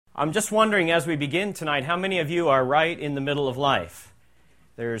I'm just wondering as we begin tonight, how many of you are right in the middle of life?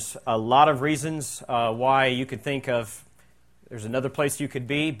 There's a lot of reasons why you could think of there's another place you could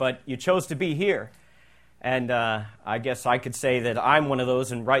be, but you chose to be here. And I guess I could say that I'm one of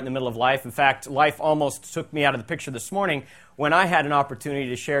those and right in the middle of life. In fact, life almost took me out of the picture this morning when I had an opportunity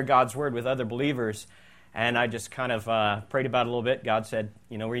to share God's Word with other believers. And I just kind of prayed about it a little bit. God said,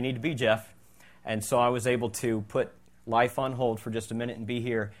 you know where you need to be, Jeff. And so I was able to put life on hold for just a minute and be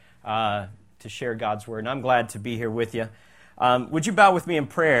here to share God's Word. And I'm glad to be here with you. Would you bow with me in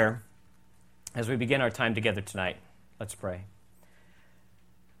prayer as we begin our time together tonight? Let's pray.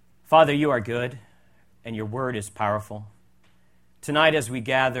 Father, you are good, and your Word is powerful. Tonight as we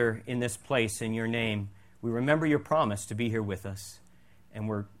gather in this place in your name, we remember your promise to be here with us. And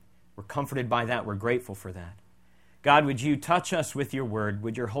we're comforted by that. We're grateful for that. God, would you touch us with your Word?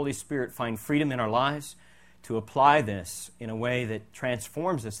 Would your Holy Spirit find freedom in our lives to apply this in a way that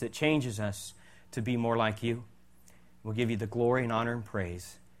transforms us, that changes us to be more like you? We'll give you the glory and honor and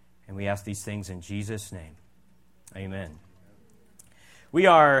praise. And we ask these things in Jesus' name. Amen. We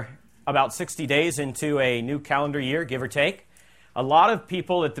are about 60 days into a new calendar year, give or take. A lot of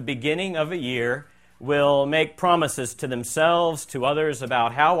people at the beginning of a year will make promises to themselves, to others,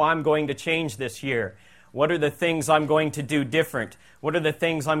 about how I'm going to change this year. What are the things I'm going to do different? What are the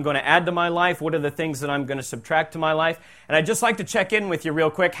things I'm going to add to my life? What are the things that I'm going to subtract to my life? And I'd just like to check in with you real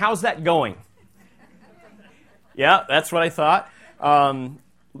quick. How's that going? Yeah, that's what I thought.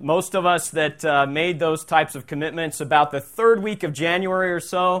 Most of us that made those types of commitments, about the third week of January or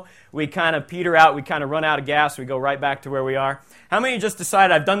so, we kind of peter out, we kind of run out of gas, we go right back to where we are. How many just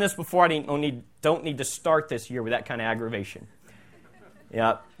decided, I've done this before, I don't need to start this year with that kind of aggravation?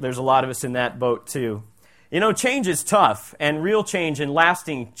 Yeah, there's a lot of us in that boat too. You know, change is tough, and real change and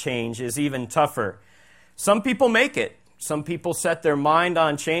lasting change is even tougher. Some people make it. Some people set their mind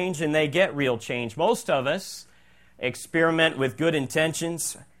on change and they get real change. Most of us experiment with good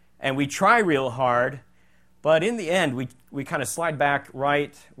intentions and we try real hard, but in the end we kind of slide back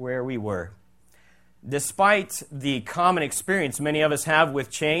right where we were. Despite the common experience many of us have with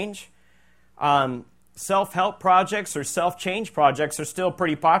change, self-help projects or self-change projects are still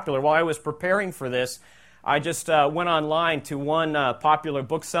pretty popular. While I was preparing for this, I just went online to one popular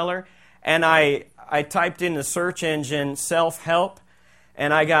bookseller, and I typed in the search engine self-help,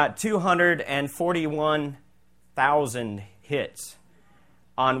 and I got 241,000 hits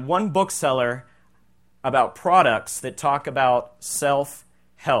on one bookseller about products that talk about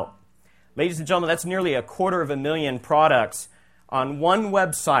self-help. Ladies and gentlemen, that's nearly 250,000 products on one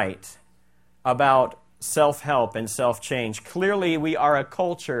website about self-help and self-change. Clearly, we are a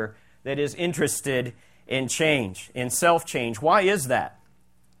culture that is interested in change, in self-change. Why is that?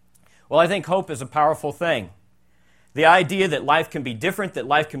 Well, I think hope is a powerful thing. The idea that life can be different, that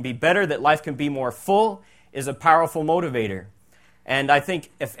life can be better, that life can be more full is a powerful motivator. And I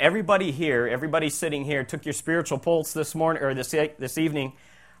think if everybody here, everybody sitting here, took your spiritual pulse this morning or this evening,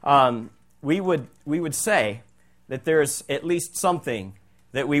 we would say that there's at least something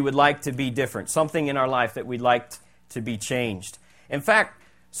that we would like to be different, something in our life that we'd like to be changed. In fact,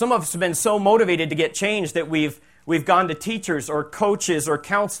 some of us have been so motivated to get changed that we've gone to teachers or coaches or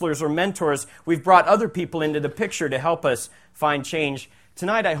counselors or mentors. We've brought other people into the picture to help us find change.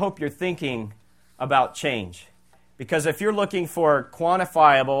 Tonight, I hope you're thinking about change. Because if you're looking for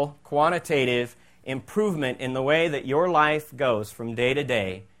quantifiable, quantitative improvement in the way that your life goes from day to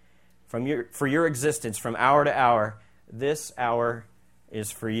day, for your existence, from hour to hour, this hour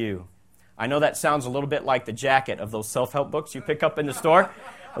is for you. I know that sounds a little bit like the jacket of those self-help books you pick up in the store.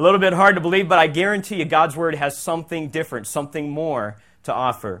 A little bit hard to believe, but I guarantee you God's Word has something different, something more to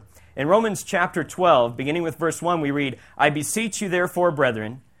offer. In Romans chapter 12, beginning with verse 1, we read, I beseech you therefore,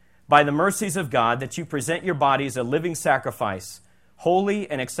 brethren, by the mercies of God, that you present your bodies a living sacrifice,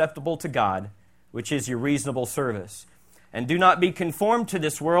 holy and acceptable to God, which is your reasonable service. And do not be conformed to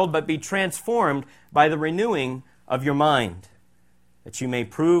this world, but be transformed by the renewing of your mind, that you may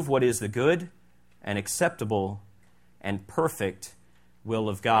prove what is the good and acceptable and perfect will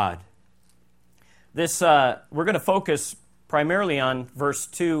of God. This we're going to focus primarily on verse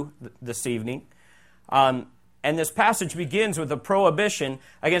 2 this evening. And this passage begins with a prohibition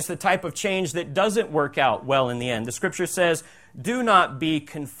against the type of change that doesn't work out well in the end. The Scripture says, do not be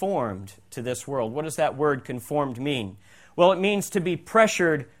conformed to this world. What does that word conformed mean? Well, it means to be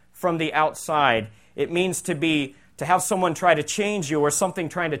pressured from the outside. It means to have someone try to change you or something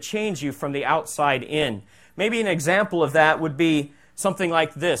trying to change you from the outside in. Maybe an example of that would be something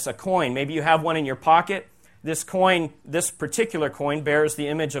like this, a coin. Maybe you have one in your pocket. This particular coin bears the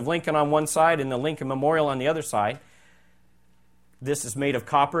image of Lincoln on one side and the Lincoln Memorial on the other side. this is made of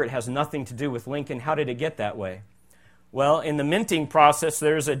copper. It has nothing to do with Lincoln. How did it get that way? Well, in the minting process,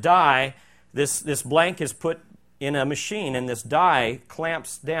 there's a die. This blank is put in a machine, and this die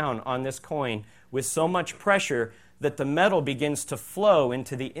clamps down on this coin with so much pressure that the metal begins to flow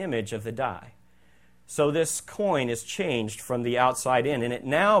into the image of the die. So this coin is changed from the outside in, and it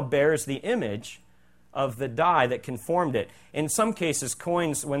now bears the image of the die that conformed it. In some cases,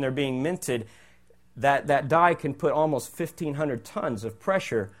 coins, when they're being minted, that die can put almost 1,500 tons of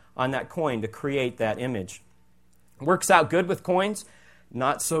pressure on that coin to create that image. Works out good with coins,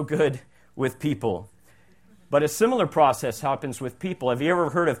 not so good with people. But a similar process happens with people. Have you ever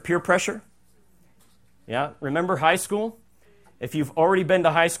heard of peer pressure? Yeah, remember high school? If you've already been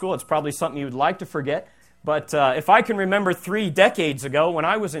to high school, it's probably something you would like to forget. But if I can remember 3 decades ago when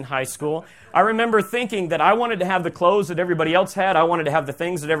I was in high school, I remember thinking that I wanted to have the clothes that everybody else had. I wanted to have the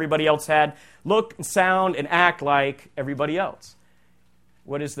things that everybody else had, look and sound and act like everybody else.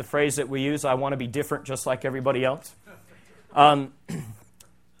 What is the phrase that we use? I want to be different just like everybody else.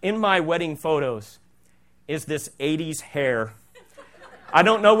 In my wedding photos is this 80s hair. I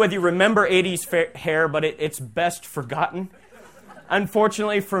don't know whether you remember 80s hair, but it's best forgotten.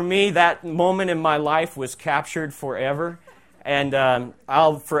 Unfortunately for me, that moment in my life was captured forever, and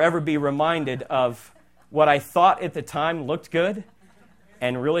I'll forever be reminded of what I thought at the time looked good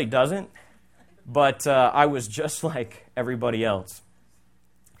and really doesn't, but I was just like everybody else.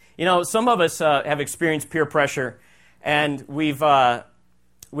 You know, some of us have experienced peer pressure, and we've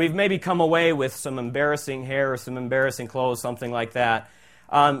maybe come away with some embarrassing hair or some embarrassing clothes, something like that.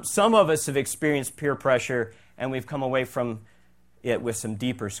 Some of us have experienced peer pressure, and we've come away from it with some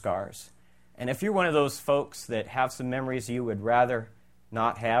deeper scars. And if you're one of those folks that have some memories you would rather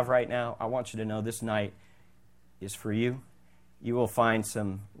not have right now, I want you to know this night is for you. You will find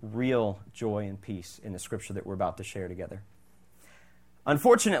some real joy and peace in the scripture that we're about to share together.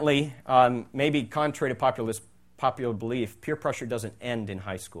 Unfortunately, maybe contrary to popular belief, peer pressure doesn't end in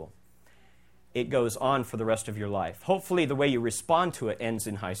high school. It goes on for the rest of your life. Hopefully the way you respond to it ends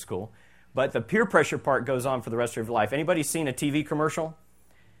in high school, but the peer pressure part goes on for the rest of your life. Anybody seen a TV commercial?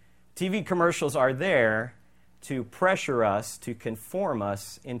 TV commercials are there to pressure us, to conform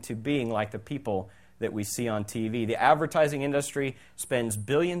us into being like the people that we see on TV. The advertising industry spends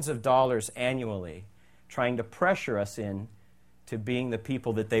billions of dollars annually trying to pressure us in to being the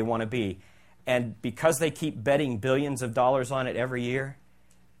people that they want to be. And because they keep betting billions of dollars on it every year,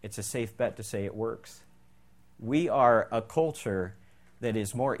 it's a safe bet to say it works. We are a culture that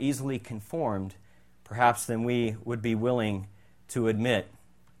is more easily conformed, perhaps, than we would be willing to admit.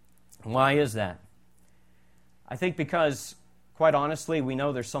 Why is that? I think because, quite honestly, we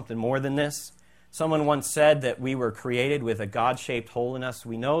know there's something more than this. Someone once said that we were created with a God-shaped hole in us.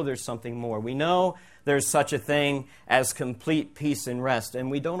 We know there's something more. We know there's such a thing as complete peace and rest,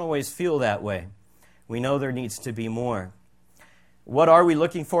 and we don't always feel that way. We know there needs to be more. What are we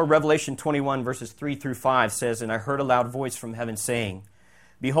looking for? Revelation 21, verses 3 through 5 says, "And I heard a loud voice from heaven saying,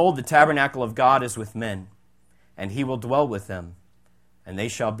 Behold, the tabernacle of God is with men, and he will dwell with them, and they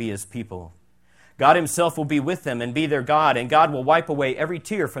shall be his people. God himself will be with them and be their God, and God will wipe away every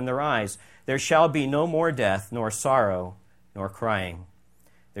tear from their eyes. There shall be no more death, nor sorrow, nor crying.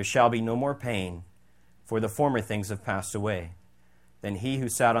 There shall be no more pain, for the former things have passed away. Then he who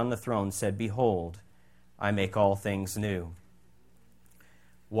sat on the throne said, Behold, I make all things new."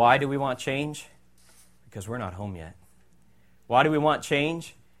 Why do we want change? Because we're not home yet. Why do we want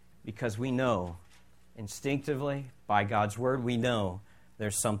change? Because we know instinctively, by God's word, we know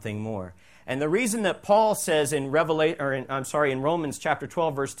there's something more. And the reason that Paul says in Romans chapter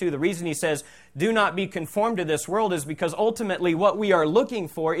 12, verse 2, the reason he says, do not be conformed to this world is because ultimately what we are looking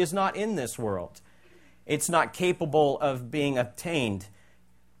for is not in this world. It's not capable of being obtained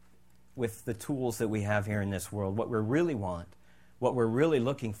with the tools that we have here in this world. What we really want, what we're really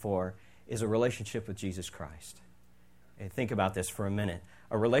looking for, is a relationship with Jesus Christ. And think about this for a minute.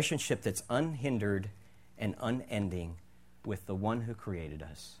 A relationship that's unhindered and unending with the one who created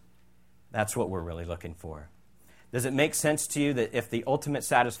us. That's what we're really looking for. Does it make sense to you that if the ultimate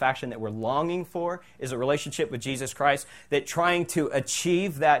satisfaction that we're longing for is a relationship with Jesus Christ, that trying to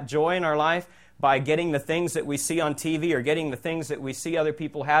achieve that joy in our life by getting the things that we see on TV or getting the things that we see other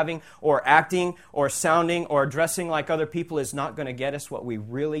people having or acting or sounding or dressing like other people is not going to get us what we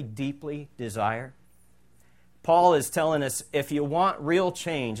really deeply desire? Paul is telling us if you want real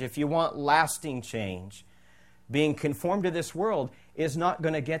change, if you want lasting change, being conformed to this world is not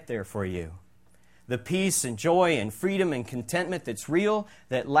going to get there for you. The peace and joy and freedom and contentment that's real,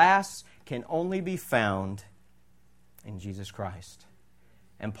 that lasts, can only be found in Jesus Christ.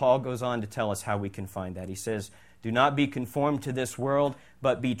 And Paul goes on to tell us how we can find that. He says, Do not be conformed to this world,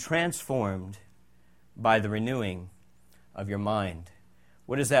 but be transformed by the renewing of your mind.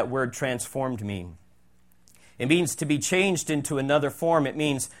 What does that word transformed mean? It means to be changed into another form. It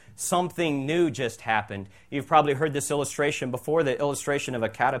means something new just happened. You've probably heard this illustration before, the illustration of a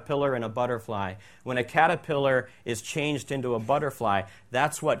caterpillar and a butterfly. When a caterpillar is changed into a butterfly,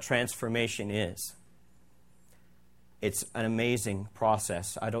 that's what transformation is. It's an amazing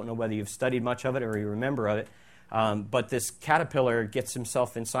process. I don't know whether you've studied much of it or you remember of it, but this caterpillar gets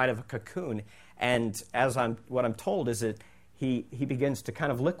himself inside of a cocoon, and what I'm told is that he begins to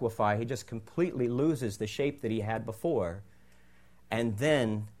kind of liquefy. He just completely loses the shape that he had before, and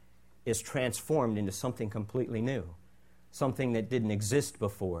then is transformed into something completely new, something that didn't exist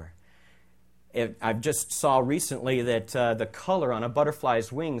before. I just saw recently that the color on a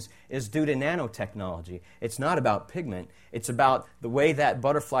butterfly's wings is due to nanotechnology. It's not about pigment. It's about the way that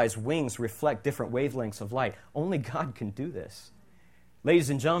butterfly's wings reflect different wavelengths of light. Only God can do this. Ladies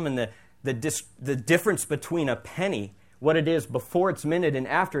and gentlemen, the difference between a penny, what it is before it's minted and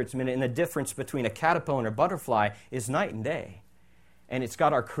after it's minted, and the difference between a caterpillar and a butterfly is night and day. And it's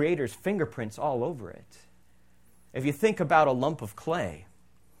got our Creator's fingerprints all over it. If you think about a lump of clay,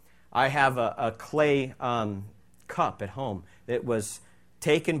 I have a clay cup at home that was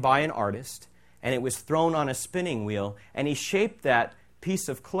taken by an artist, and it was thrown on a spinning wheel, and he shaped that piece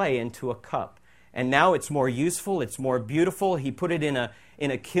of clay into a cup. And now it's more useful, it's more beautiful. He put it in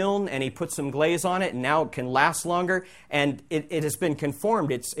a kiln, and he put some glaze on it, and now it can last longer, and it has been conformed.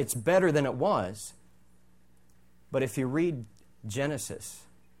 It's better than it was. But if you read Genesis,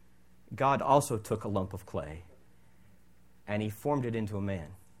 God also took a lump of clay, and he formed it into a man.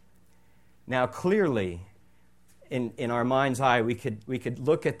 Now, clearly, in our mind's eye, we could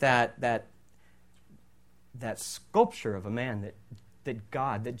look at that sculpture of a man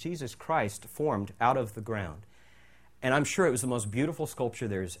that Jesus Christ formed out of the ground. And I'm sure it was the most beautiful sculpture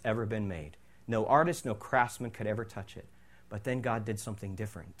there's ever been made. No artist, no craftsman could ever touch it. But then God did something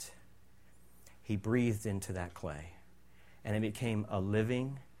different. He breathed into that clay, and it became a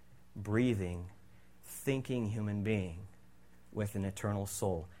living, breathing, thinking human being with an eternal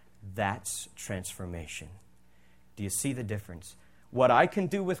soul. That's transformation. Do you see the difference? What I can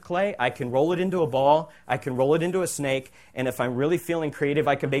do with clay, I can roll it into a ball, I can roll it into a snake, and if I'm really feeling creative,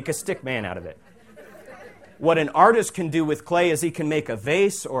 I can make a stick man out of it. What an artist can do with clay is he can make a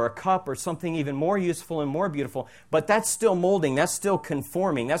vase or a cup or something even more useful and more beautiful, but that's still molding, that's still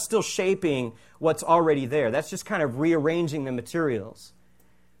conforming, that's still shaping what's already there. That's just kind of rearranging the materials.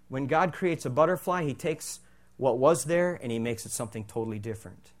 When God creates a butterfly, he takes what was there and he makes it something totally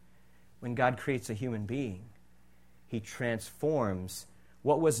different. When God creates a human being, he transforms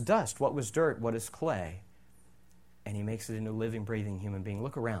what was dust, what was dirt, what is clay, and he makes it into a living, breathing human being.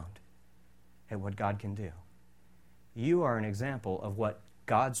 Look around at what God can do. You are an example of what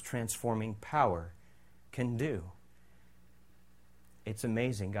God's transforming power can do. It's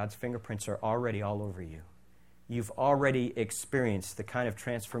amazing. God's fingerprints are already all over you. You've already experienced the kind of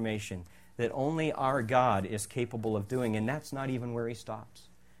transformation that only our God is capable of doing, and that's not even where he stops.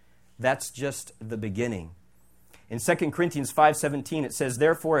 That's just the beginning. In 2 Corinthians 5:17, it says,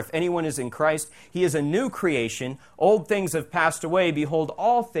 "Therefore, if anyone is in Christ, he is a new creation. Old things have passed away. Behold,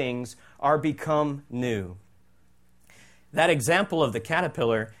 all things are become new." That example of the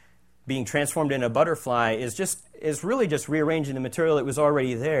caterpillar being transformed into a butterfly is really just rearranging the material that was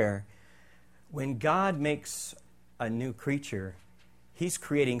already there. When God makes a new creature, he's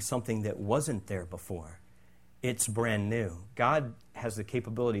creating something that wasn't there before. It's brand new. God has the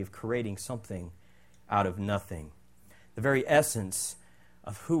capability of creating something out of nothing. The very essence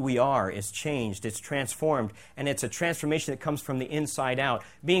of who we are is changed, it's transformed, and it's a transformation that comes from the inside out.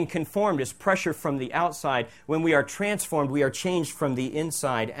 Being conformed is pressure from the outside. When we are transformed, we are changed from the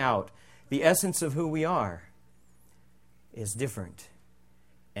inside out. The essence of who we are is different,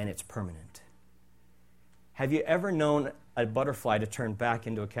 and it's permanent. Have you ever known a butterfly to turn back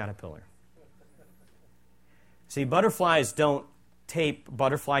into a caterpillar? See, butterflies don't tape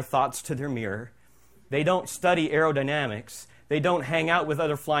butterfly thoughts to their mirror. They don't study aerodynamics. They don't hang out with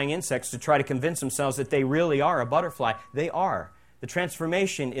other flying insects to try to convince themselves that they really are a butterfly. They are. The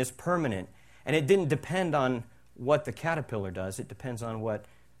transformation is permanent. And it didn't depend on what the caterpillar does. It depends on what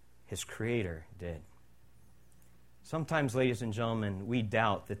his Creator did. Sometimes, ladies and gentlemen, we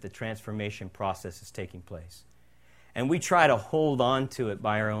doubt that the transformation process is taking place. And we try to hold on to it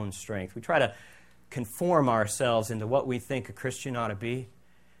by our own strength. We try to conform ourselves into what we think a Christian ought to be.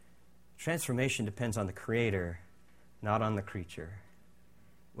 Transformation depends on the Creator, not on the creature.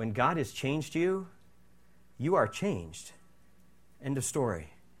 When God has changed you, you are changed. End of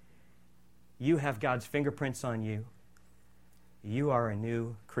story. You have God's fingerprints on you. You are a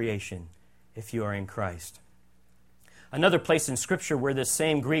new creation if you are in Christ. Another place in Scripture where this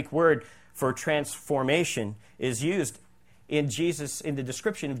same Greek word for transformation is used in the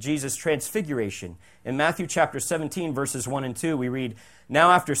description of Jesus' transfiguration. In Matthew chapter 17, verses 1 and 2, we read,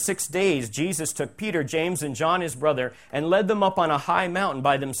 "Now after 6 days, Jesus took Peter, James, and John his brother, and led them up on a high mountain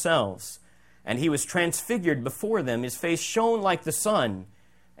by themselves. And he was transfigured before them. His face shone like the sun,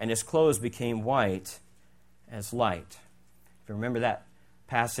 and his clothes became white as light." If you remember that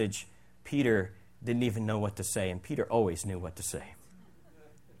passage, Peter didn't even know what to say, and Peter always knew what to say.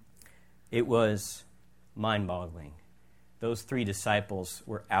 It was mind-boggling. Those 3 disciples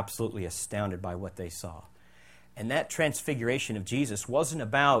were absolutely astounded by what they saw. And that transfiguration of Jesus wasn't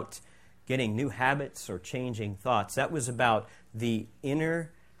about getting new habits or changing thoughts. That was about the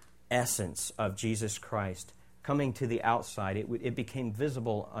inner essence of Jesus Christ coming to the outside. It became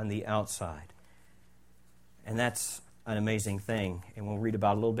visible on the outside. And that's an amazing thing. And we'll read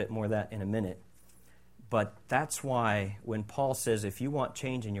about a little bit more of that in a minute. But that's why when Paul says, if you want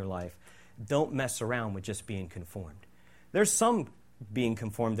change in your life, don't mess around with just being conformed. There's some being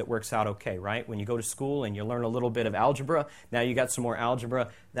conformed that works out okay, right? When you go to school and you learn a little bit of algebra, now you got some more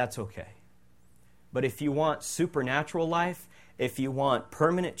algebra, that's okay. But if you want supernatural life, if you want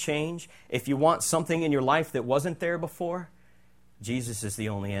permanent change, if you want something in your life that wasn't there before, Jesus is the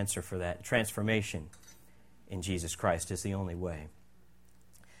only answer for that. Transformation in Jesus Christ is the only way.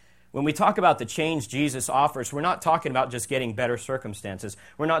 When we talk about the change Jesus offers, we're not talking about just getting better circumstances.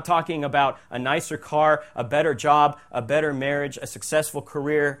 We're not talking about a nicer car, a better job, a better marriage, a successful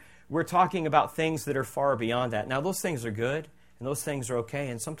career. We're talking about things that are far beyond that. Now, those things are good, and those things are okay,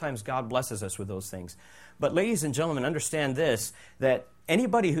 and sometimes God blesses us with those things. But ladies and gentlemen, understand this, that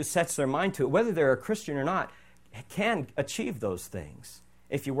anybody who sets their mind to it, whether they're a Christian or not, can achieve those things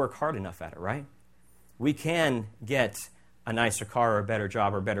if you work hard enough at it, right? We can get a nicer car or a better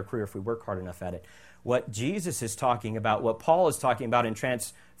job or a better career if we work hard enough at it. What Jesus is talking about, what Paul is talking about in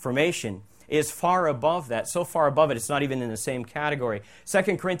transformation, is far above that, so far above it, it's not even in the same category.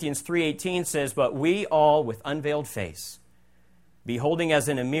 2 Corinthians 3:18 says, "But we all, with unveiled face, beholding as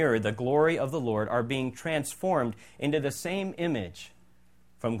in a mirror the glory of the Lord, are being transformed into the same image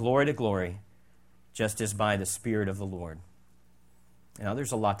from glory to glory, just as by the Spirit of the Lord." Now,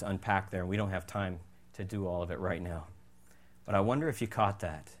 there's a lot to unpack there, and we don't have time to do all of it right now. But I wonder if you caught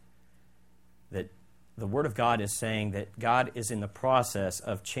that the Word of God is saying that God is in the process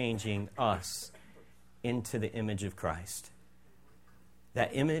of changing us into the image of Christ.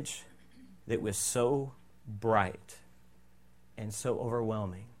 That image that was so bright and so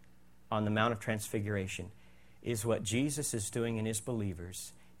overwhelming on the Mount of Transfiguration is what Jesus is doing in His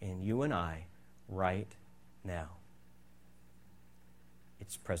believers, in you and I, right now.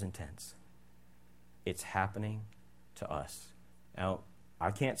 It's present tense. It's happening to us. Now,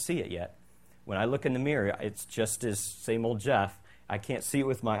 I can't see it yet. When I look in the mirror, it's just as same old Jeff. I can't see it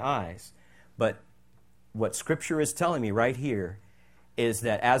with my eyes. But what Scripture is telling me right here is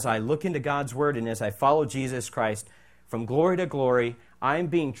that as I look into God's Word and as I follow Jesus Christ, from glory to glory, I'm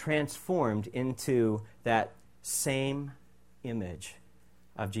being transformed into that same image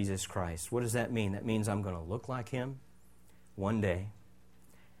of Jesus Christ. What does that mean? That means I'm going to look like Him one day.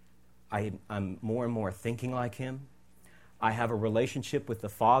 I'm more and more thinking like Him. I have a relationship with the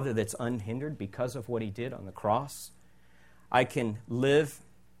Father that's unhindered because of what He did on the cross. I can live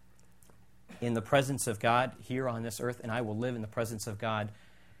in the presence of God here on this earth, and I will live in the presence of God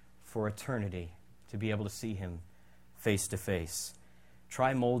for eternity to be able to see Him face to face.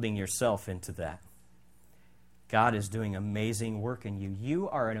 Try molding yourself into that. God is doing amazing work in you. You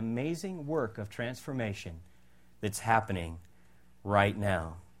are an amazing work of transformation that's happening right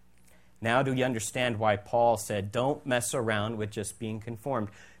now. Now do you understand why Paul said, don't mess around with just being conformed.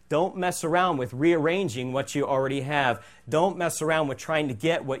 Don't mess around with rearranging what you already have. Don't mess around with trying to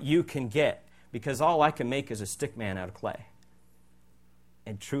get what you can get, because all I can make is a stick man out of clay.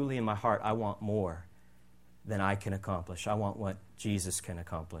 And truly in my heart, I want more than I can accomplish. I want what Jesus can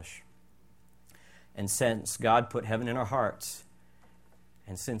accomplish. And since God put heaven in our hearts,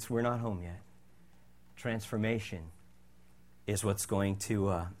 and since we're not home yet, transformation is what's going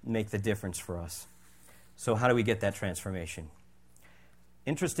to make the difference for us. So how do we get that transformation?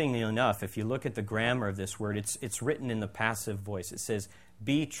 Interestingly enough, if you look at the grammar of this word, it's written in the passive voice. It says,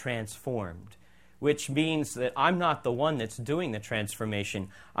 be transformed, which means that I'm not the one that's doing the transformation.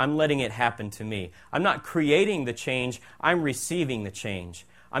 I'm letting it happen to me. I'm not creating the change. I'm receiving the change.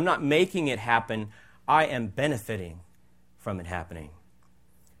 I'm not making it happen. I am benefiting from it happening.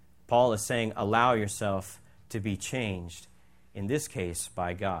 Paul is saying, allow yourself to be changed in this case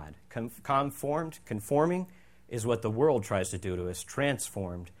by God. Conforming is what the world tries to do to us.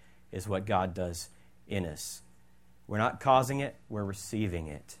 Transformed is what God does in us. We're not causing it, we're receiving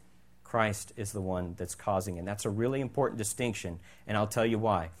it. Christ is the one that's causing it. And that's a really important distinction, and I'll tell you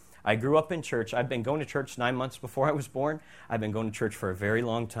why. I grew up in church. I've been going to church 9 months before I was born. I've been going to church for a very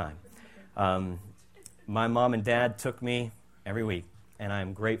long time. My mom and dad took me every week, and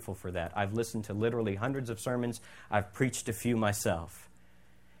I'm grateful for that. I've listened to literally hundreds of sermons. I've preached a few myself.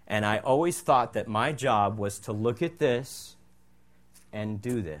 And I always thought that my job was to look at this and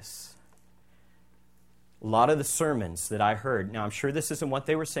do this. A lot of the sermons that I heard, now I'm sure this isn't what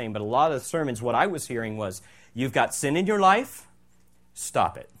they were saying, but a lot of the sermons, what I was hearing was, you've got sin in your life,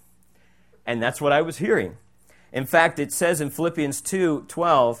 stop it. And that's what I was hearing. In fact, it says in Philippians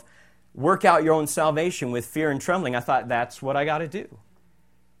 2:12, work out your own salvation with fear and trembling. I thought, that's what I got to do.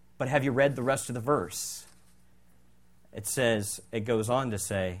 But have you read the rest of the verse? It goes on to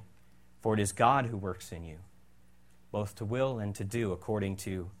say, for it is God who works in you, both to will and to do according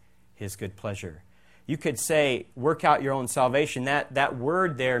to His good pleasure. You could say, work out your own salvation. That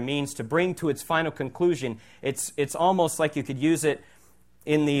word there means to bring to its final conclusion. It's almost like you could use it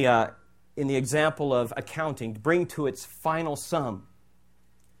in the example of accounting, to bring to its final sum.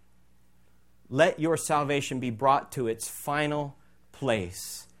 Let your salvation be brought to its final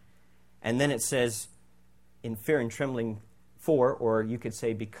place. And then it says, in fear and trembling for, or you could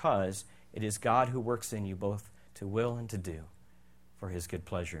say because, it is God who works in you both to will and to do for His good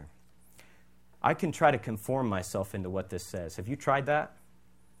pleasure. I can try to conform myself into what this says. Have you tried that?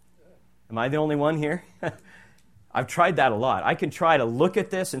 Am I the only one here? I've tried that a lot. I can try to look at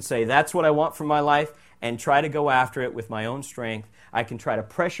this and say, that's what I want for my life, and try to go after it with my own strength. I can try to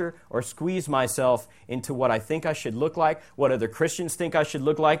pressure or squeeze myself into what I think I should look like, what other Christians think I should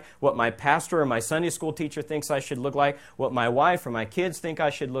look like, what my pastor or my Sunday school teacher thinks I should look like, what my wife or my kids think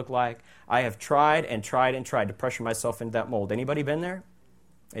I should look like. I have tried and tried and tried to pressure myself into that mold. Anybody been there?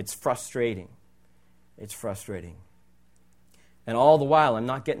 It's frustrating. It's frustrating. And all the while, I'm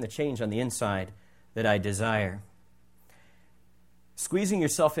not getting the change on the inside that I desire. Squeezing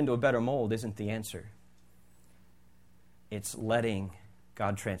yourself into a better mold isn't the answer. It's letting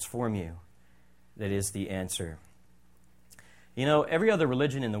God transform you that is the answer. You know, every other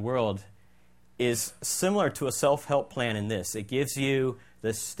religion in the world is similar to a self-help plan in this. It gives you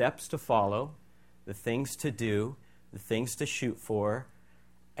the steps to follow, the things to do, the things to shoot for,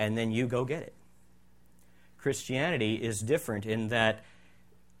 and then you go get it. Christianity is different in that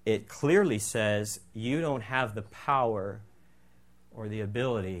it clearly says you don't have the power or the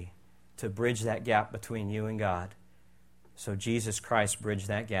ability to bridge that gap between you and God. So Jesus Christ bridged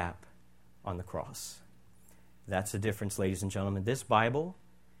that gap on the cross. That's the difference, ladies and gentlemen. This Bible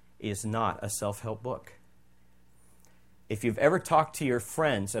is not a self-help book. If you've ever talked to your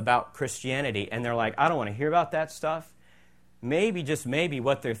friends about Christianity and they're like, I don't want to hear about that stuff, maybe, just maybe,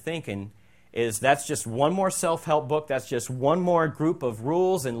 what they're thinking is that's just one more self-help book, that's just one more group of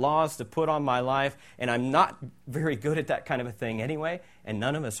rules and laws to put on my life, and I'm not very good at that kind of a thing anyway, and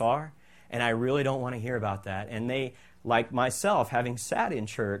none of us are, and I really don't want to hear about that. And they, like myself, having sat in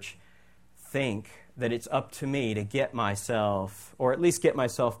church, think that it's up to me to get myself, or at least get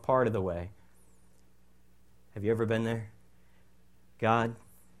myself part of the way. Have you ever been there? God,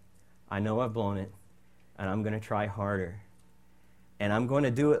 I know I've blown it, and I'm going to try harder. And I'm going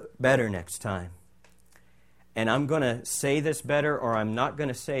to do it better next time. And I'm going to say this better, or I'm not going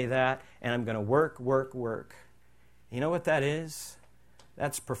to say that, and I'm going to work. You know what that is?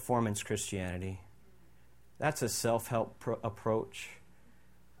 That's performance Christianity. That's a self-help approach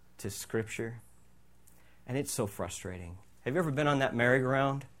to Scripture. And it's so frustrating. Have you ever been on that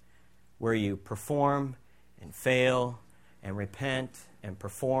merry-go-round where you perform and fail and repent and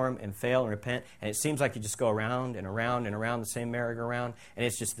perform and fail and repent, and it seems like you just go around and around and around the same merry-go-round, and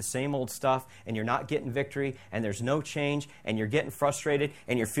it's just the same old stuff, and you're not getting victory, and there's no change, and you're getting frustrated,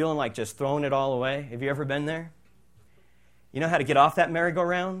 and you're feeling like just throwing it all away? Have you ever been there? You know how to get off that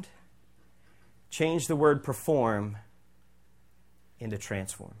merry-go-round? Change the word perform into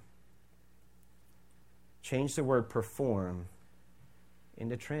transform. Change the word perform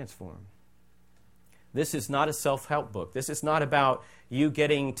into transform. This is not a self-help book. This is not about you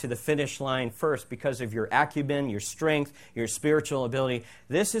getting to the finish line first because of your acumen, your strength, your spiritual ability.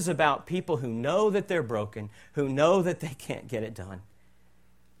 This is about people who know that they're broken, who know that they can't get it done,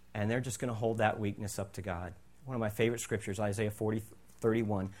 and they're just going to hold that weakness up to God. One of my favorite scriptures, Isaiah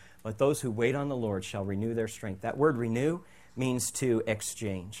 40:31. But those who wait on the Lord shall renew their strength. That word renew means to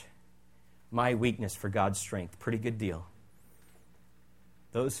exchange. My weakness for God's strength. Pretty good deal.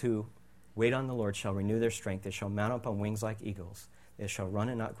 Those who wait on the Lord shall renew their strength. They shall mount up on wings like eagles. They shall run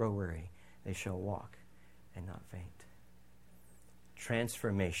and not grow weary. They shall walk and not faint.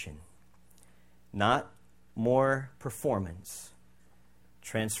 Transformation. Not more performance.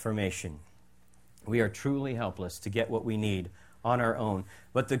 Transformation. We are truly helpless to get what we need on our own.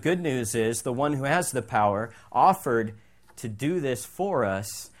 But the good news is the one who has the power offered to do this for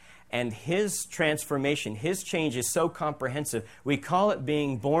us, and his transformation, his change is so comprehensive. We call it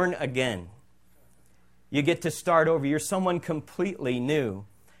being born again. You get to start over. You're someone completely new.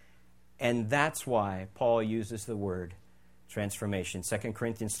 And that's why Paul uses the word transformation. 2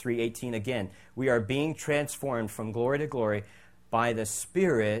 Corinthians 3:18 again. We are being transformed from glory to glory by the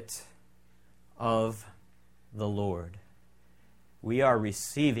Spirit of the Lord. We are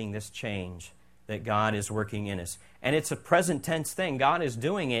receiving this change that God is working in us. And it's a present tense thing. God is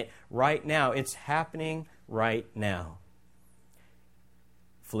doing it right now. It's happening right now.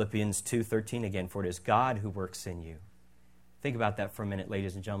 Philippians 2:13 again, for it is God who works in you. Think about that for a minute,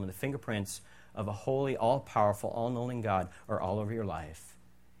 ladies and gentlemen. The fingerprints of a holy, all-powerful, all-knowing God are all over your life.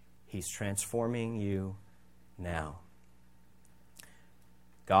 He's transforming you now.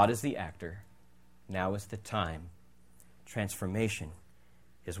 God is the actor. Now is the time. Transformation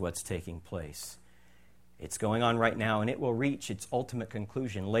is what's taking place. It's going on right now, and it will reach its ultimate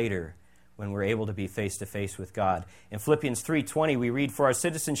conclusion later when we're able to be face-to-face with God. In Philippians 3:20, we read, for our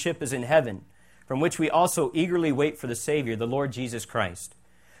citizenship is in heaven, from which we also eagerly wait for the Savior, the Lord Jesus Christ,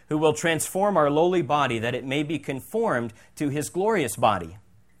 who will transform our lowly body that it may be conformed to his glorious body,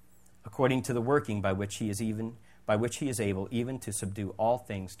 according to the working by which he is able even to subdue all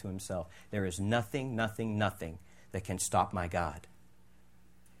things to himself. There is nothing that can stop my God.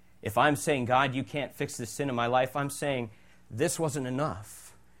 If I'm saying, God, you can't fix this sin in my life, I'm saying this wasn't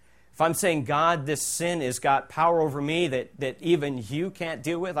enough. If I'm saying, God, this sin has got power over me that even you can't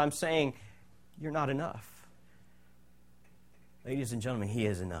deal with, I'm saying, you're not enough. Ladies and gentlemen, he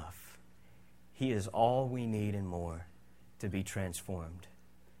is enough. He is all we need and more to be transformed.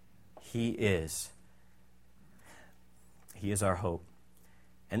 He is our hope.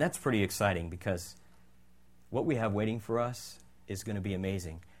 And that's pretty exciting because what we have waiting for us is going to be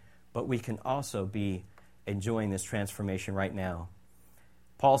amazing. But we can also be enjoying this transformation right now.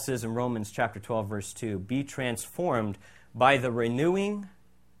 Paul says in Romans chapter 12, verse 2, be transformed by the renewing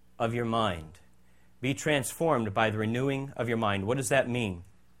of your mind. Be transformed by the renewing of your mind. What does that mean?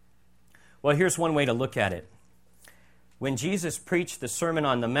 Well, here's one way to look at it. When Jesus preached the Sermon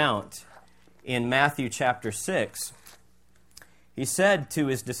on the Mount in Matthew chapter 6, he said to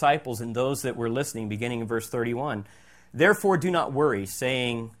his disciples and those that were listening, beginning in verse 31, therefore do not worry,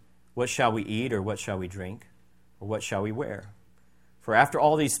 saying, what shall we eat, or what shall we drink, or what shall we wear? For after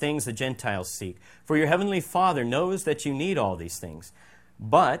all these things the Gentiles seek. For your heavenly Father knows that you need all these things.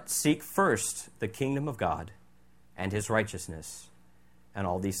 But seek first the kingdom of God and his righteousness, and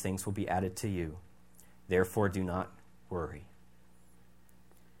all these things will be added to you. Therefore do not worry.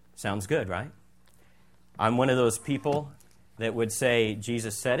 Sounds good, right? I'm one of those people that would say,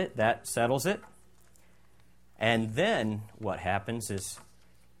 Jesus said it, that settles it. And then what happens is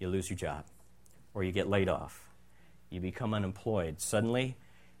you lose your job, or you get laid off. You become unemployed. Suddenly,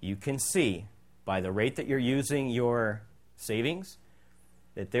 you can see by the rate that you're using your savings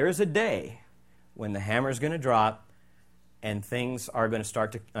that there is a day when the hammer is going to drop and things are going to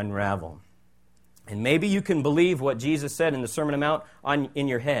start to unravel. And maybe you can believe what Jesus said in the Sermon on the Mount in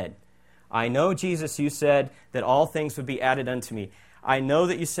your head. I know, Jesus, you said that all things would be added unto me. I know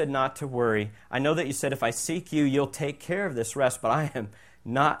that you said not to worry. I know that you said if I seek you, you'll take care of this rest, but I am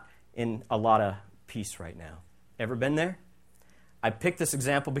not in a lot of peace right now. Ever been there? I picked this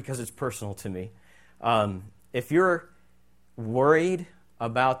example because it's personal to me. If you're worried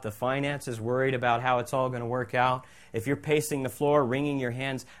about the finances, worried about how it's all going to work out, if you're pacing the floor, wringing your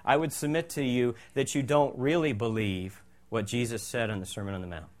hands, I would submit to you that you don't really believe what Jesus said on the Sermon on the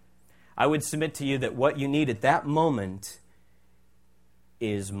Mount. I would submit to you that what you need at that moment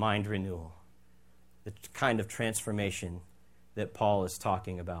is mind renewal, the kind of transformation that Paul is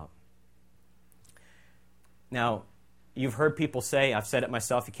talking about. Now, you've heard people say, I've said it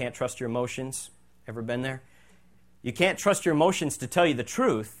myself, you can't trust your emotions. Ever been there? You can't trust your emotions to tell you the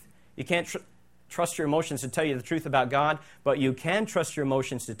truth. You can't trust your emotions to tell you the truth about God, but you can trust your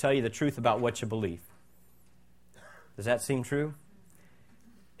emotions to tell you the truth about what you believe. Does that seem true?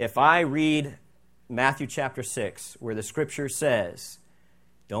 If I read Matthew chapter 6, where the scripture says,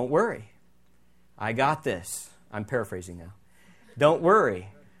 don't worry, I got this. I'm paraphrasing now. Don't worry,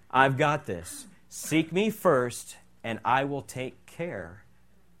 I've got this. Seek me first, and I will take care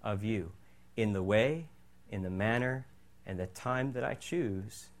of you. In the way, in the manner, and the time that I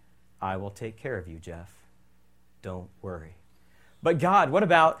choose, I will take care of you, Jeff. Don't worry. But God, what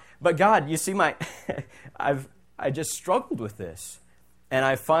about, but God, you see I just struggled with this. And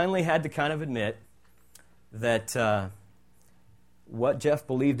I finally had to kind of admit that what Jeff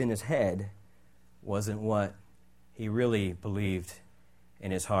believed in his head wasn't what he really believed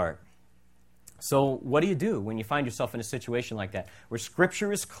in his heart. So what do you do when you find yourself in a situation like that, where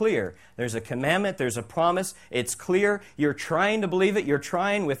Scripture is clear? There's a commandment, there's a promise, it's clear, you're trying to believe it, you're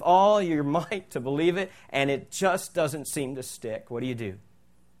trying with all your might to believe it, and it just doesn't seem to stick. What do you do?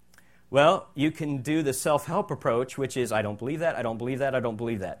 Well, you can do the self-help approach, which is, I don't believe that, I don't believe that, I don't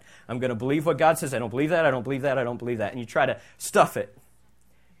believe that. I'm going to believe what God says, I don't believe that, I don't believe that, I don't believe that. And you try to stuff it.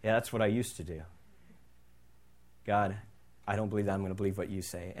 Yeah, that's what I used to do. God, I don't believe that, I'm going to believe what you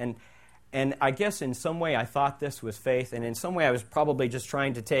say. And I guess in some way I thought this was faith, and in some way I was probably just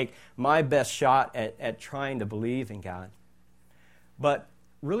trying to take my best shot at trying to believe in God. But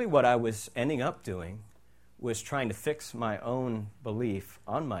really what I was ending up doing was trying to fix my own belief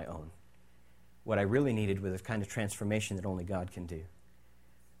on my own. What I really needed was a kind of transformation that only God can do.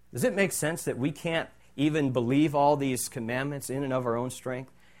 Does it make sense that we can't even believe all these commandments in and of our own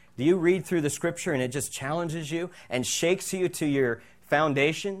strength? Do you read through the Scripture and it just challenges you and shakes you to your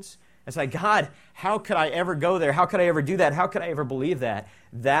foundations? It's like, God, how could I ever go there? How could I ever do that? How could I ever believe that?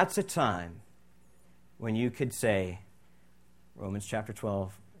 That's a time when you could say, Romans chapter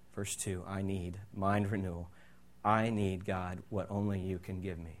 12, verse 2, I need mind renewal. I need, God, what only you can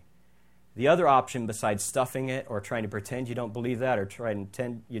give me. The other option besides stuffing it or trying to pretend you don't believe that or trying to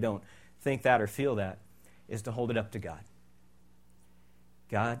pretend you don't think that or feel that is to hold it up to God.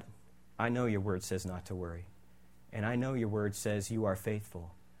 God, I know your word says not to worry. And I know your word says you are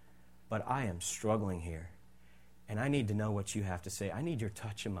faithful. But I am struggling here, and I need to know what you have to say. I need your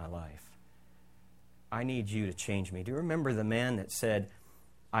touch in my life. I need you to change me. Do you remember the man that said,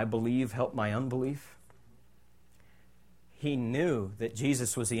 I believe, help my unbelief? He knew that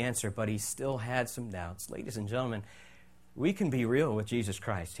Jesus was the answer, but he still had some doubts. Ladies and gentlemen, we can be real with Jesus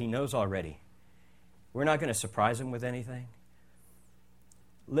Christ. He knows already. We're not going to surprise him with anything.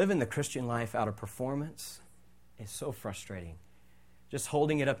 Living the Christian life out of performance is so frustrating. Just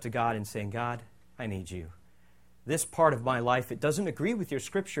holding it up to God and saying, God, I need you. This part of my life, it doesn't agree with your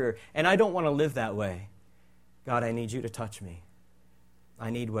Scripture, and I don't want to live that way. God, I need you to touch me. I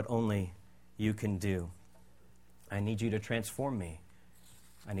need what only you can do. I need you to transform me.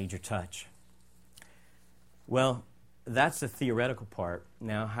 I need your touch. Well, that's the theoretical part.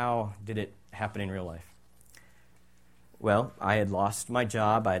 Now, how did it happen in real life? Well, I had lost my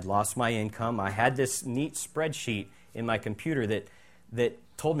job. I had lost my income. I had this neat spreadsheet in my computer that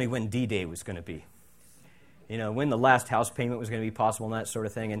told me when D-Day was going to be. You know, when the last house payment was going to be possible and that sort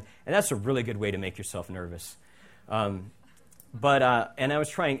of thing. And that's a really good way to make yourself nervous. And I was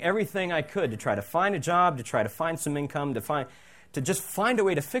trying everything I could to try to find a job, to try to find some income, to just find a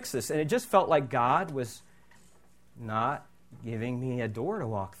way to fix this. And it just felt like God was not giving me a door to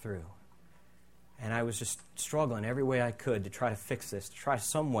walk through. And I was just struggling every way I could to try to fix this, to try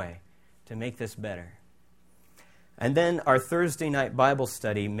some way to make this better. And then our Thursday night Bible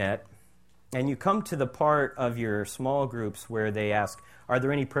study met, and you come to the part of your small groups where they ask, are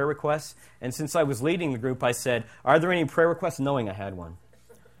there any prayer requests? And since I was leading the group, I said, are there any prayer requests? Knowing I had one.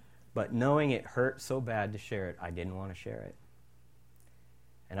 But knowing it hurt so bad to share it, I didn't want to share it.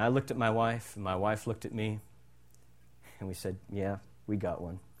 And I looked at my wife, and my wife looked at me, and we said, yeah, we got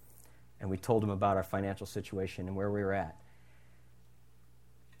one. And we told them about our financial situation and where we were at.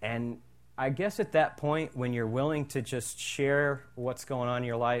 And I guess at that point, when you're willing to just share what's going on in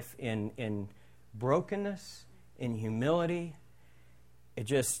your life in brokenness, in humility,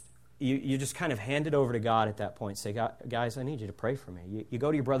 you just kind of hand it over to God at that point. Say, guys, I need you to pray for me. You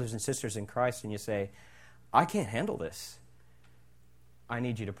go to your brothers and sisters in Christ and you say, I can't handle this. I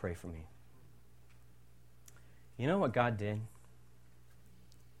need you to pray for me. You know what God did?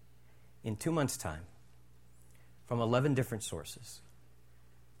 In 2 months' time, from 11 different sources,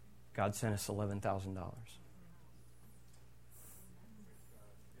 God sent us $11,000.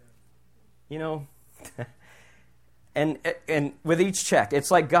 You know, and with each check, it's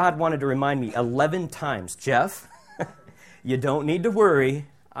like God wanted to remind me 11 times, Jeff, you don't need to worry,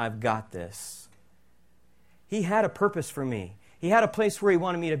 I've got this. He had a purpose for me. He had a place where he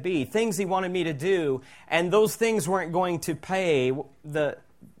wanted me to be, things he wanted me to do, and those things weren't going to pay the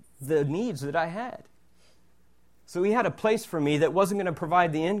needs that I had. So he had a place for me that wasn't going to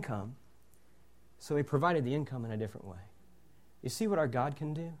provide the income. So he provided the income in a different way. You see what our God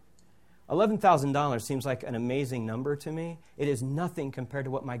can do? $11,000 seems like an amazing number to me. It is nothing compared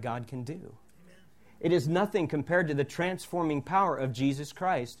to what my God can do. It is nothing compared to the transforming power of Jesus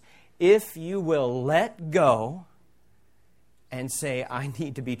Christ if you will let go and say, I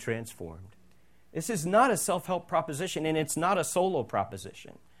need to be transformed. This is not a self-help proposition, and it's not a solo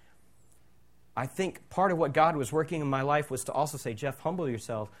proposition. I think part of what God was working in my life was to also say, Jeff, humble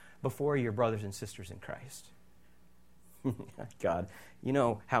yourself before your brothers and sisters in Christ. God, you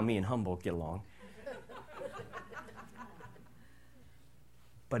know how me and humble get along.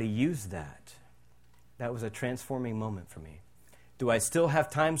 But he used that. That was a transforming moment for me. Do I still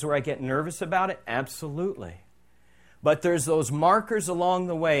have times where I get nervous about it? Absolutely. But there's those markers along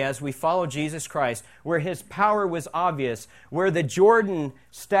the way as we follow Jesus Christ where his power was obvious, where the Jordan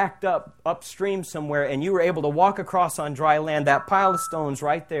stacked up upstream somewhere and you were able to walk across on dry land. That pile of stones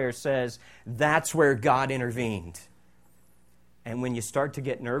right there says that's where God intervened. And when you start to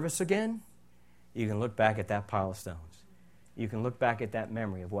get nervous again, you can look back at that pile of stones. You can look back at that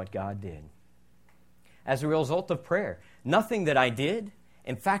memory of what God did. As a result of prayer, nothing that I did,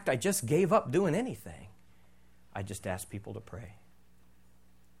 in fact, I just gave up doing anything. I just asked people to pray.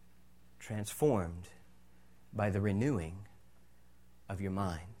 Transformed by the renewing of your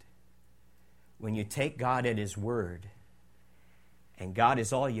mind. When you take God at his word, and God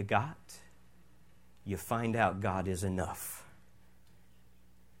is all you got, you find out God is enough.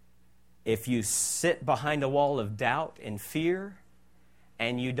 If you sit behind a wall of doubt and fear,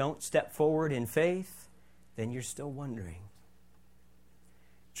 and you don't step forward in faith, then you're still wondering.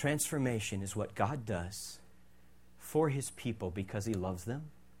 Transformation is what God does for his people because he loves them,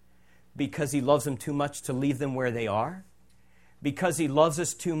 because he loves them too much to leave them where they are, because he loves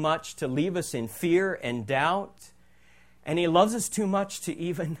us too much to leave us in fear and doubt, and he loves us too much to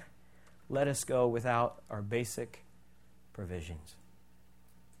even let us go without our basic provisions.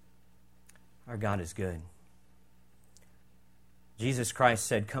 Our God is good. Jesus Christ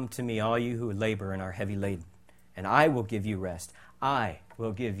said, "Come to me, all you who labor and are heavy laden, and I will give you rest." I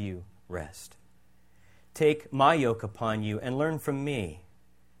will give you rest. Take my yoke upon you and learn from me,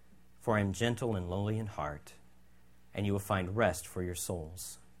 for I am gentle and lowly in heart, and you will find rest for your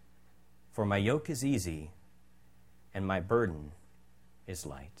souls. For my yoke is easy, and my burden is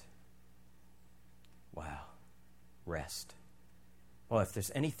light. Wow. Rest. Well, if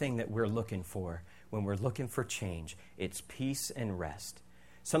there's anything that we're looking for when we're looking for change, it's peace and rest.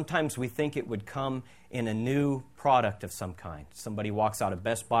 Sometimes we think it would come in a new product of some kind. Somebody walks out of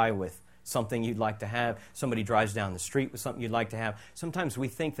Best Buy with something you'd like to have. Somebody drives down the street with something you'd like to have. Sometimes we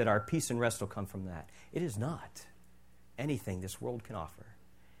think that our peace and rest will come from that. It is not anything this world can offer.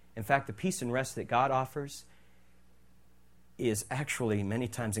 In fact, the peace and rest that God offers is actually many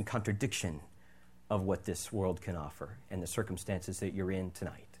times in contradiction of what this world can offer and the circumstances that you're in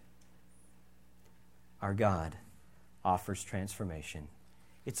tonight. Our God offers transformation.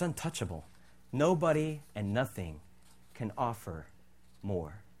 It's untouchable. Nobody and nothing can offer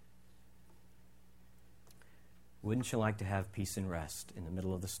more. Wouldn't you like to have peace and rest in the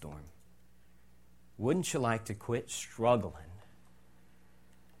middle of the storm? Wouldn't you like to quit struggling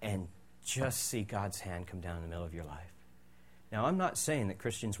and just see God's hand come down in the middle of your life? Now, I'm not saying that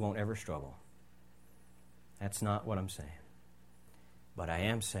Christians won't ever struggle. That's not what I'm saying. But I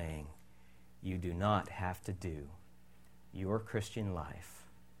am saying you do not have to do your Christian life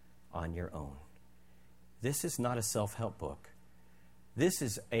on your own. This is not a self-help book. This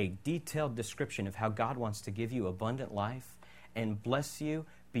is a detailed description of how God wants to give you abundant life and bless you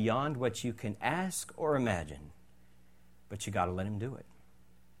beyond what you can ask or imagine. But you got to let him do it.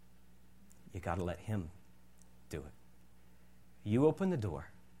 You got to let him do it. You open the door,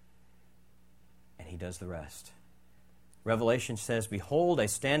 and he does the rest. Revelation says, "Behold, I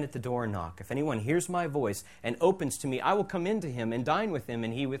stand at the door and knock. If anyone hears my voice and opens to me, I will come into him and dine with him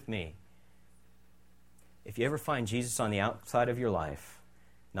and he with me." If you ever find Jesus on the outside of your life,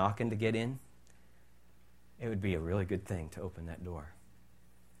 knocking to get in, it would be a really good thing to open that door.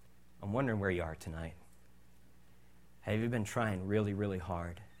 I'm wondering where you are tonight. Have you been trying really, really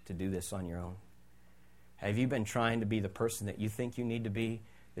hard to do this on your own? Have you been trying to be the person that you think you need to be,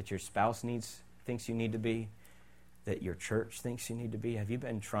 that your spouse thinks you need to be, that your church thinks you need to be? Have you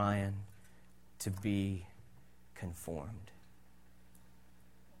been trying to be conformed?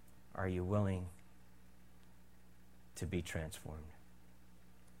 Are you willing to be transformed?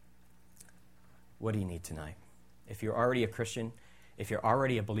 What do you need tonight? If you're already a Christian, if you're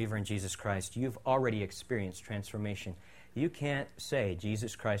already a believer in Jesus Christ, you've already experienced transformation. You can't say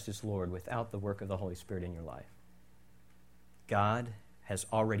Jesus Christ is Lord without the work of the Holy Spirit in your life. God has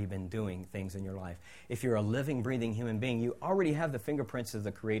already been doing things in your life. If you're a living, breathing human being, you already have the fingerprints of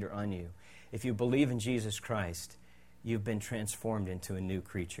the Creator on you. If you believe in Jesus Christ, you've been transformed into a new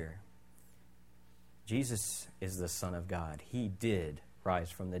creature. Jesus is the Son of God. He did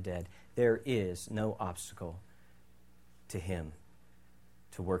rise from the dead. There is no obstacle to him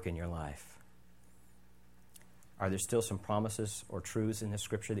to work in your life. Are there still some promises or truths in this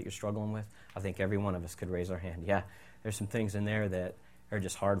scripture that you're struggling with? I think every one of us could raise our hand. Yeah, there's some things in there that are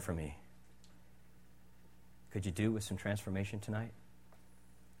just hard for me. Could you do with some transformation tonight?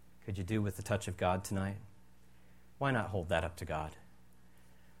 Could you do with the touch of God tonight? Why not hold that up to God?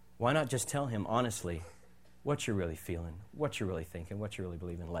 Why not just tell him honestly what you're really feeling, what you're really thinking, what you really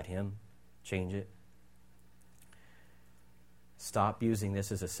believe in? Let him change it. Stop using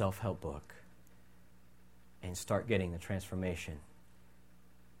this as a self-help book and start getting the transformation,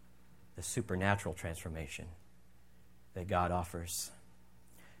 the supernatural transformation that God offers.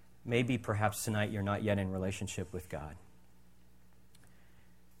 Maybe perhaps tonight you're not yet in relationship with God.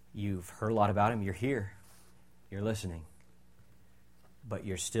 You've heard a lot about him. You're here. You're listening. But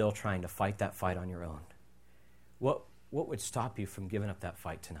you're still trying to fight that fight on your own. What would stop you from giving up that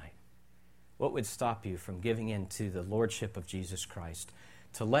fight tonight? What would stop you from giving in to the lordship of Jesus Christ,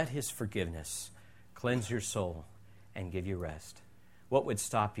 to let his forgiveness cleanse your soul and give you rest? What would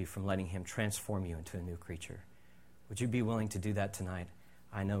stop you from letting him transform you into a new creature? Would you be willing to do that tonight?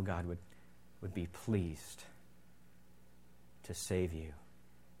 I know God would be pleased to save you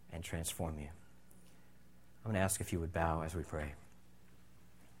and transform you. I'm going to ask if you would bow as we pray.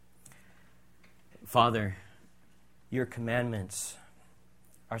 Father, your commandments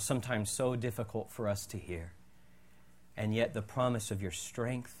are sometimes so difficult for us to hear, and yet the promise of your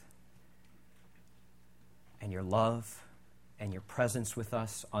strength and your love and your presence with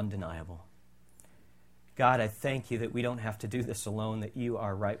us, undeniable. God, I thank you that we don't have to do this alone, that you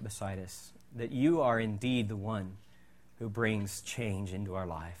are right beside us, that you are indeed the one who brings change into our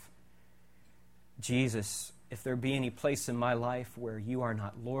life. Jesus, if there be any place in my life where you are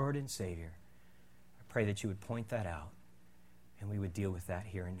not Lord and Savior, I pray that you would point that out and we would deal with that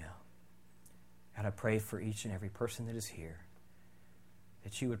here and now. God, I pray for each and every person that is here,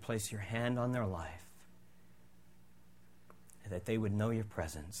 that you would place your hand on their life and that they would know your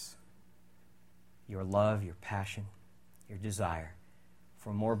presence, your love, your passion, your desire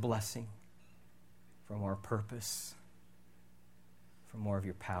for more blessing, for more purpose, for more of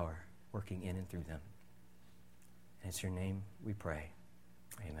your power working in and through them. And it's your name we pray.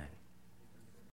 Amen.